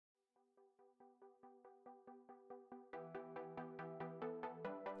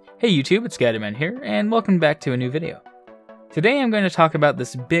Hey YouTube, it's Gatorman here, and welcome back to a new video. Today I'm going to talk about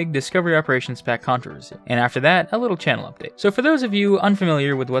this big Discovery Operations Pack controversy, and after that, a little channel update. So for those of you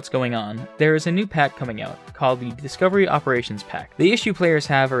unfamiliar with what's going on, there is a new pack coming out called the Discovery Operations Pack. The issue players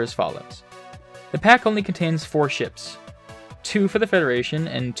have are as follows. The pack only contains 4 ships, 2 for the Federation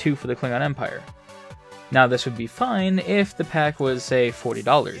and 2 for the Klingon Empire. Now this would be fine if the pack was, say,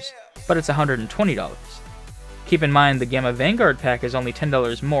 $40, but it's $120. Keep in mind the Gamma Vanguard pack is only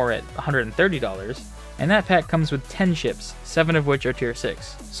 $10 more at $130, and that pack comes with 10 ships, 7 of which are Tier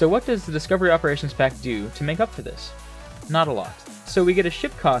 6. So what does the Discovery Operations pack do to make up for this? Not a lot. So we get a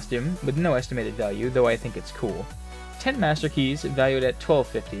ship costume with no estimated value, though I think it's cool, 10 Master Keys valued at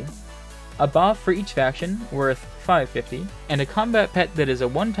 $12.50, a BOF for each faction worth $5.50, and a combat pet that is a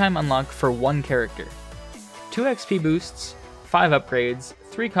one-time unlock for 1 character. 2 XP boosts, 5 upgrades,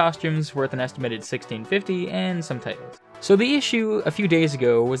 3 costumes worth an estimated $16.50, and some titles. So the issue a few days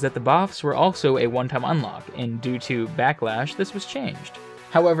ago was that the BOFs were also a one-time unlock, and due to backlash, this was changed.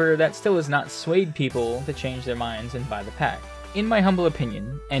 However, that still has not swayed people to change their minds and buy the pack. In my humble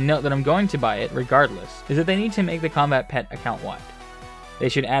opinion, and note that I'm going to buy it regardless, is that they need to make the combat pet account-wide. They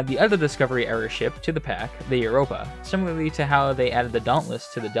should add the other Discovery era ship to the pack, the Europa, similarly to how they added the Dauntless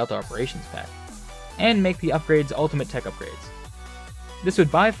to the Delta Operations pack, and make the upgrades ultimate tech upgrades. This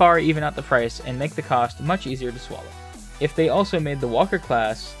would by far even out the price and make the cost much easier to swallow. If they also made the Walker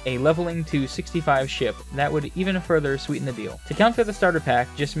class a leveling to 65 ship, that would even further sweeten the deal. To counter the starter pack,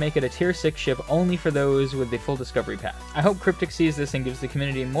 just make it a tier 6 ship only for those with the full Discovery pack. I hope Cryptic sees this and gives the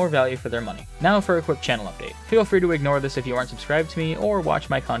community more value for their money. Now for a quick channel update. Feel free to ignore this if you aren't subscribed to me or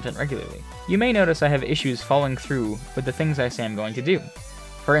watch my content regularly. You may notice I have issues following through with the things I say I'm going to do.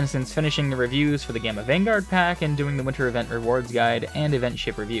 For instance, finishing the reviews for the Gamma Vanguard pack and doing the Winter Event Rewards Guide and Event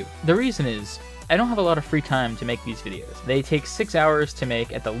Ship Review. The reason is, I don't have a lot of free time to make these videos. They take 6 hours to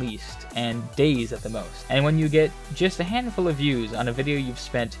make at the least, and days at the most. And when you get just a handful of views on a video you've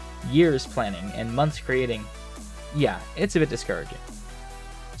spent years planning and months creating, yeah, it's a bit discouraging.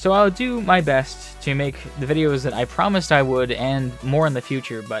 So I'll do my best to make the videos that I promised I would and more in the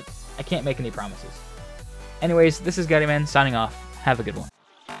future, but I can't make any promises. Anyways, this is Gatorman signing off. Have a good one.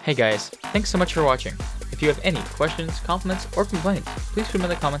 Hey guys, thanks so much for watching. If you have any questions, compliments, or complaints, please put them in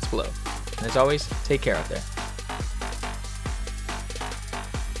the comments below. And as always, take care out there.